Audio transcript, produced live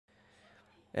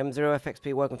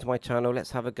M0FXP, welcome to my channel.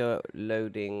 Let's have a go at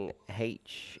loading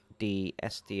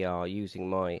HDSDR using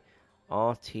my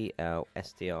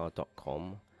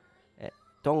RTL-SDR.com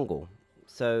dongle.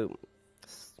 So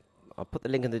I'll put the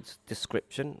link in the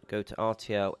description. Go to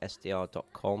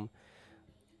RTL-SDR.com,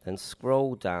 then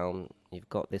scroll down. You've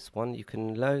got this one you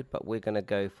can load, but we're going to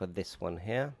go for this one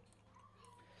here.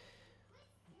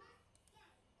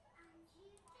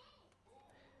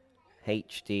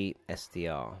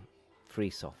 HDSDR free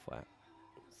software.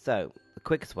 So the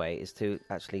quickest way is to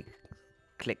actually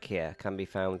click here, can be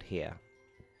found here,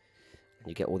 and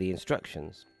you get all the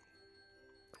instructions.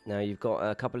 Now you've got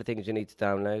a couple of things you need to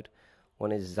download.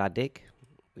 One is Zadig,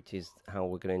 which is how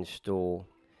we're going to install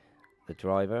the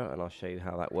driver, and I'll show you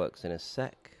how that works in a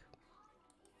sec.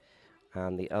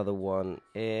 And the other one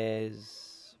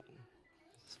is,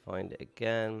 let's find it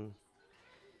again,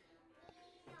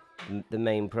 the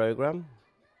main program,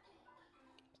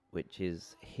 which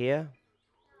is here.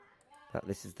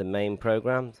 This is the main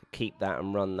program, so keep that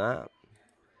and run that.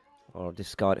 I'll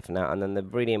discard it for now. And then the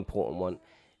really important one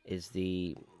is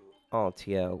the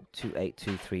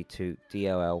RTL-28232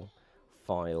 DLL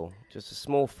file, just a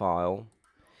small file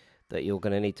that you're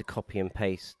going to need to copy and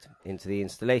paste into the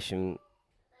installation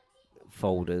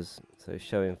folders. So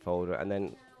show in folder, and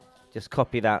then just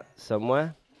copy that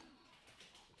somewhere.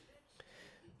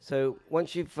 So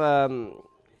once you've got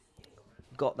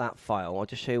that file, I'll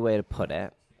just show you where to put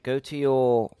it. Go to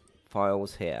your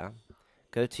files here.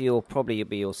 Go to your, probably it'll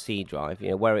be your C drive,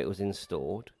 where it was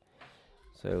installed.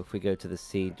 So if we go to the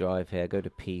C drive here, go to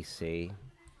PC.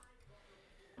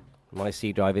 My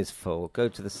C drive is full. Go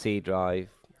to the C drive.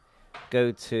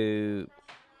 Go to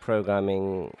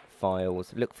programming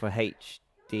files. Look for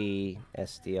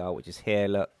HDSDR, which is here,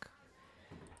 look.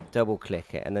 Double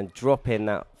click it and then drop in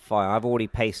that file. I've already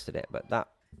pasted it, but that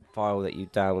file that you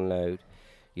download,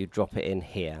 you drop it in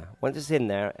here. Once it's in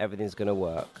there, everything's going to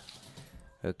work.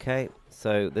 Okay,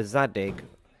 so the Zadig,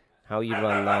 how you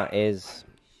run that is,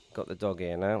 got the dog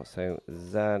here now, so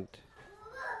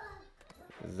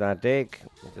Zadig,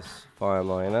 just fire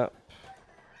mine up.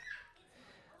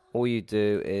 All you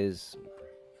do is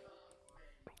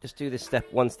just do this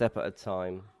step, one step at a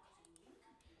time.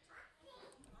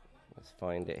 Let's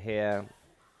find it here.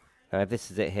 Now if this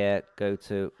is it here, go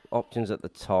to options at the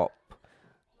top.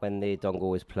 When the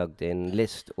dongle is plugged in,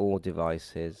 list all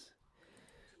devices,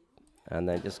 and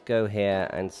then just go here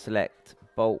and select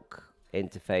bulk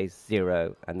interface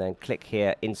 0, and then click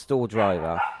here install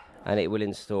driver, and it will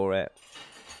install it.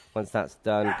 Once that's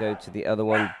done, go to the other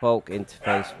one, bulk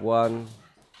interface 1,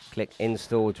 click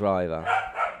install driver.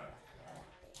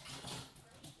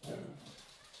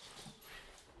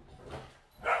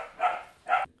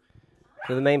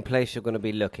 So the main place you're going to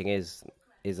be looking is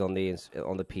on the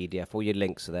PDF. All your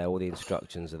links are there, all the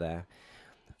instructions are there.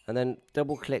 And then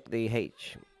double click the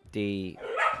HD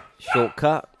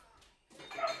shortcut.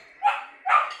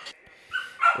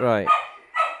 Right.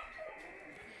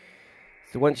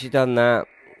 So once you've done that,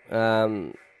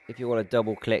 if you want to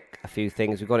double click a few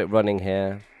things, we've got it running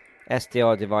here.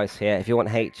 SDR device here. If you want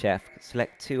HF,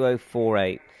 select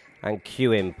 2048 and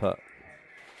Q input.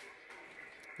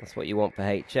 That's what you want for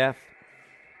HF.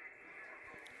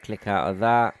 Click out of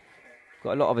that.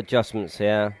 Got a lot of adjustments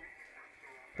here,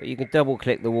 but you can double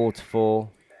click the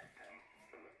waterfall.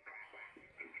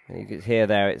 And you can hear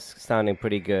there it's sounding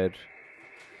pretty good.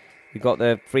 You've got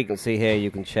the frequency here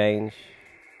you can change.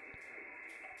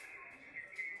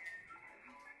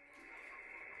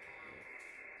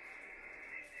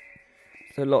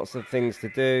 So lots of things to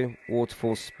do.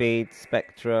 Waterfall speed,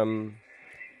 spectrum.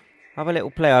 Have a little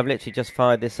play. I've literally just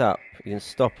fired this up. You can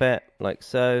stop it like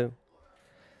so.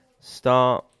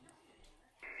 Start.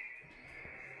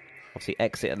 Obviously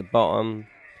exit at the bottom.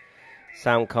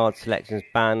 Sound card selections,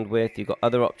 bandwidth. You've got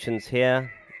other options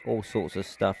here. All sorts of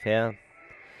stuff here.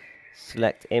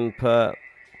 Select input.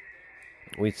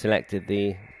 We've selected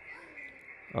the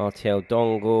RTL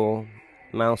dongle.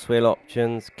 Mouse wheel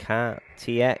options. CAT,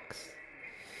 TX.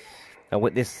 Now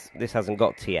with this hasn't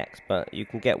got TX, but you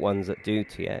can get ones that do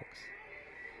TX.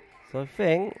 So I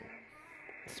think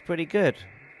it's pretty good.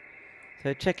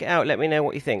 So check it out, let me know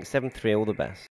what you think. 7-3, all the best.